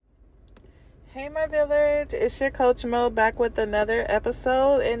Hey, my village, it's your Coach Mo back with another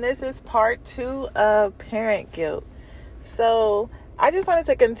episode, and this is part 2 of parent guilt. So, I just wanted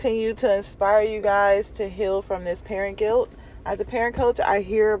to continue to inspire you guys to heal from this parent guilt. As a parent coach, I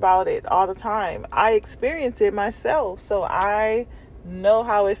hear about it all the time. I experience it myself, so I know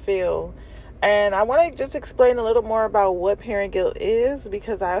how it feels. And I want to just explain a little more about what parent guilt is,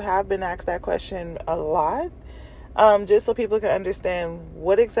 because I have been asked that question a lot. Just so people can understand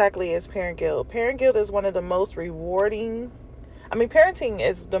what exactly is parent guilt. Parent guilt is one of the most rewarding, parenting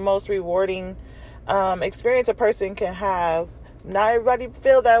is the most rewarding experience a person can have. Not everybody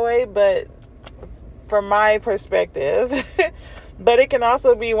feel that way, but from my perspective, but it can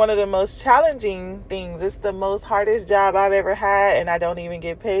also be one of the most challenging things. It's the most hardest job I've ever had, and I don't even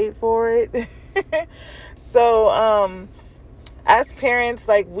get paid for it. So, as parents,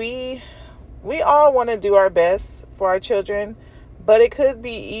 we all want to do our best for our children, but it could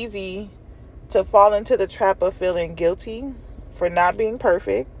be easy to fall into the trap of feeling guilty for not being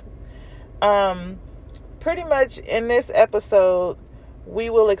perfect. Pretty much in this episode,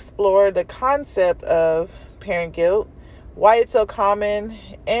 we will explore the concept of parent guilt, why it's so common,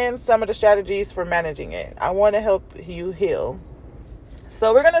 and some of the strategies for managing it. I want to help you heal.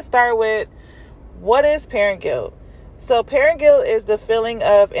 So we're going to start with, what is parent guilt? So parent guilt is the feeling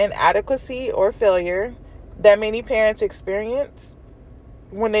of inadequacy or failure that many parents experience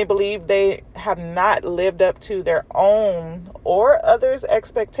when they believe they have not lived up to their own or others'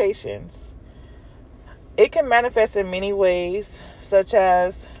 expectations. It can manifest in many ways, such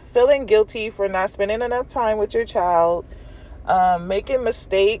as feeling guilty for not spending enough time with your child, making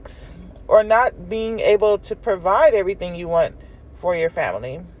mistakes, or not being able to provide everything you want for your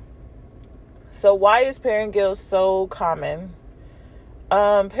family. So why is parent guilt so common?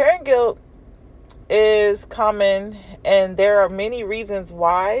 Parent guilt is common, and there are many reasons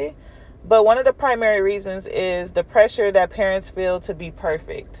why, but one of the primary reasons is the pressure that parents feel to be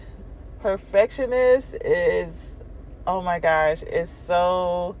perfect. Perfectionist is, oh my gosh, it's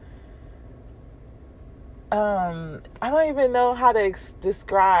so, I don't even know how to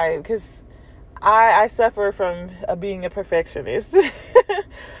describe, because I suffer from being a perfectionist.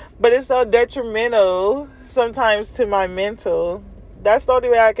 But it's so detrimental sometimes to my mental. That's the only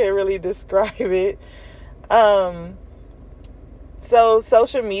way I can really describe it. So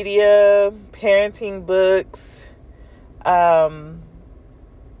social media, parenting books,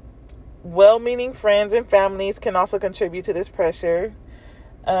 well-meaning friends and families can also contribute to this pressure,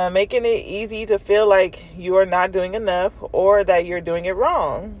 making it easy to feel like you are not doing enough or that you're doing it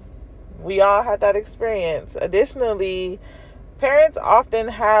wrong. We all had that experience. Additionally, parents often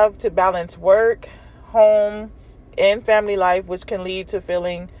have to balance work, home, and family life, which can lead to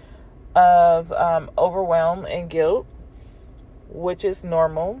feeling of overwhelm and guilt, which is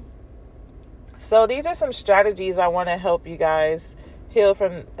normal. So these are some strategies I want to help you guys heal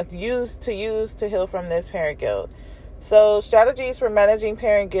from, use to heal from this parent guilt. So strategies for managing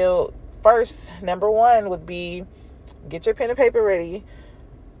parent guilt. First, number 1 would be, get your pen and paper ready.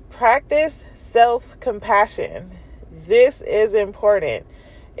 Practice self-compassion. This is important.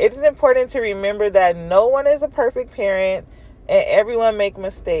 It is important to remember that no one is a perfect parent and everyone makes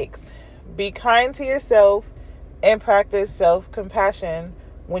mistakes. Be kind to yourself and practice self-compassion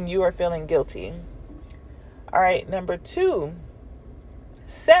when you are feeling guilty. All right, number 2,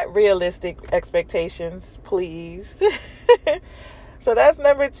 set realistic expectations, please. So that's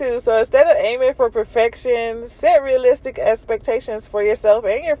number 2. So instead of aiming for perfection, set realistic expectations for yourself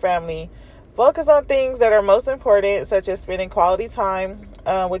and your family. Focus on things that are most important, such as spending quality time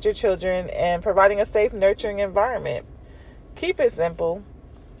with your children and providing a safe, nurturing environment. Keep it simple.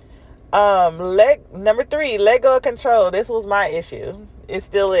 Number 3, let go of control. This was my issue. It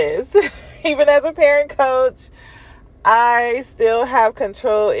still is. Even as a parent coach, I still have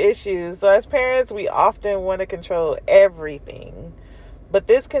control issues. So as parents, we often want to control everything. But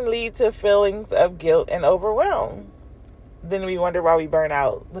this can lead to feelings of guilt and overwhelm. Then we wonder why we burn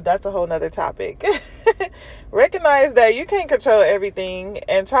out. But that's a whole nother topic. Recognize that you can't control everything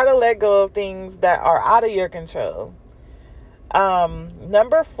and try to let go of things that are out of your control.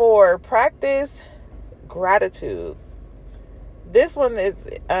 Number 4, practice gratitude. This one is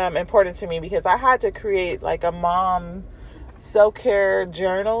important to me because I had to create like a mom self-care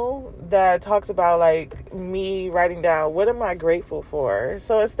journal that talks about like me writing down, what am I grateful for?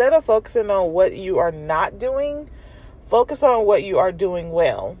 So instead of focusing on what you are not doing, focus on what you are doing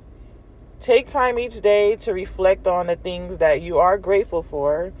well. Take time each day to reflect on the things that you are grateful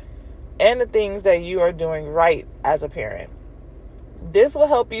for and the things that you are doing right as a parent. This will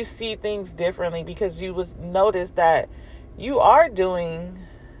help you see things differently because you will notice that you are doing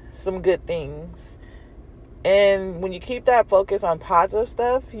some good things. And when you keep that focus on positive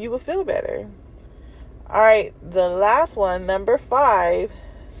stuff, you will feel better. All right, the last one, number 5,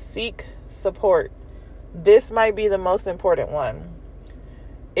 seek support. This might be the most important one.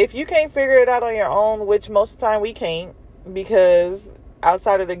 If you can't figure it out on your own, which most of the time we can't, because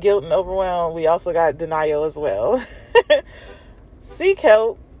outside of the guilt and overwhelm, we also got denial as well. Seek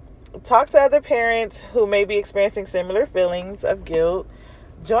help. Talk to other parents who may be experiencing similar feelings of guilt.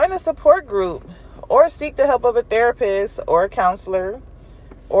 Join a support group or seek the help of a therapist or a counselor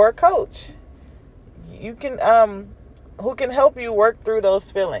or a coach. You can who can help you work through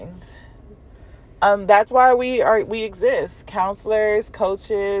those feelings. That's why we exist. Counselors,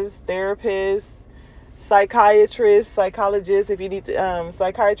 coaches, therapists, psychiatrists, psychologists if you need to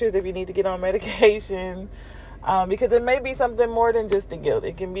psychiatrists if you need to get on medication. Because it may be something more than just the guilt.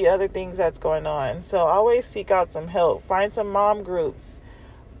 It can be other things that's going on. So always seek out some help. Find some mom groups.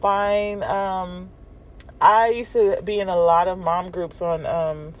 I used to be in a lot of mom groups on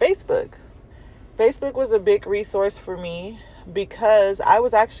Facebook. Facebook was a big resource for me because I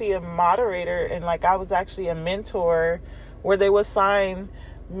was actually a moderator and I was actually a mentor where they would assign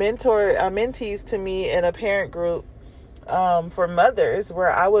mentees to me in a parent group for mothers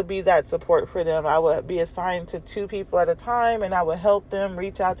where I would be that support for them. I would be assigned to 2 people at a time and I would help them,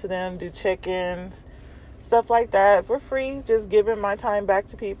 reach out to them, do check-ins, stuff like that for free, just giving my time back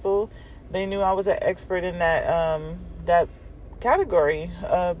to people. They knew I was an expert in that category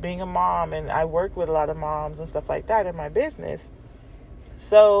of being a mom, and I worked with a lot of moms and stuff like that in my business.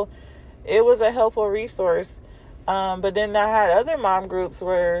 So it was a helpful resource. But then I had other mom groups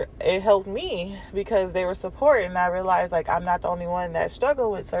where it helped me because they were support, and I realized I'm not the only one that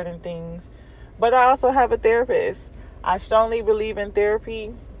struggled with certain things, but I also have a therapist. I strongly believe in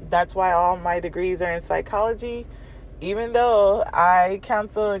therapy. That's why all my degrees are in psychology. Even though I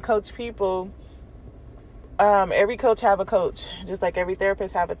counsel and coach people, every coach have a coach, just like every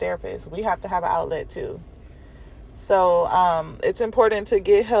therapist have a therapist. We have to have an outlet too. So it's important to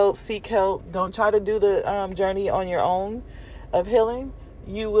get help, seek help. Don't try to do the journey on your own of healing.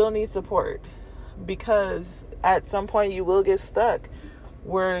 You will need support because at some point you will get stuck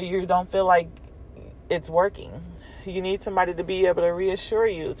where you don't feel like it's working. You need somebody to be able to reassure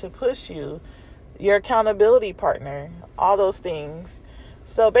you, to push you, your accountability partner, all those things.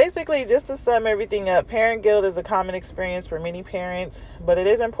 So basically, just to sum everything up, parent guilt is a common experience for many parents, but it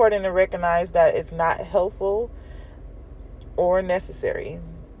is important to recognize that it's not helpful or necessary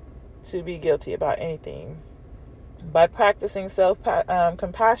to be guilty about anything. By practicing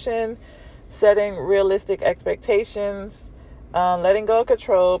self-compassion, setting realistic expectations, letting go of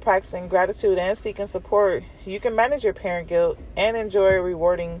control, practicing gratitude, and seeking support, you can manage your parent guilt and enjoy a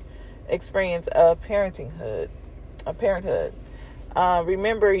rewarding experience of parenthood.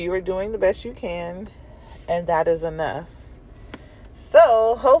 Remember, you are doing the best you can, and that is enough.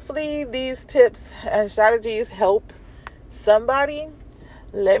 So, hopefully these tips and strategies help somebody.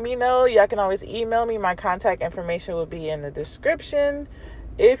 Let me know. Y'all can always email me. My contact information will be in the description.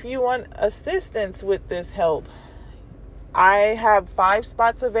 If you want assistance with this help, I have 5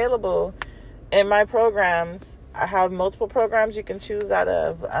 spots available in my programs. I have multiple programs you can choose out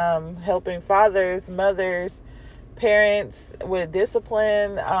of, helping fathers, mothers, parents with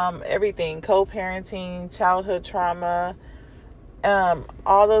discipline, everything, co-parenting, childhood trauma,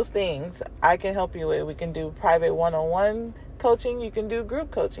 all those things I can help you with. We can do private one-on-one coaching. You can do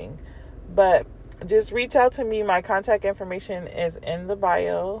group coaching, but just reach out to me. My contact information is in the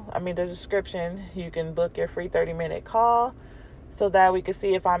the description. You can book your free 30-minute call so that we can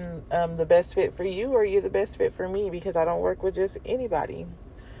see if I'm the best fit for you or you're the best fit for me, because I don't work with just anybody.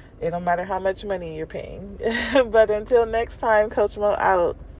 It don't matter how much money you're paying. But until next time, Coach Mo out.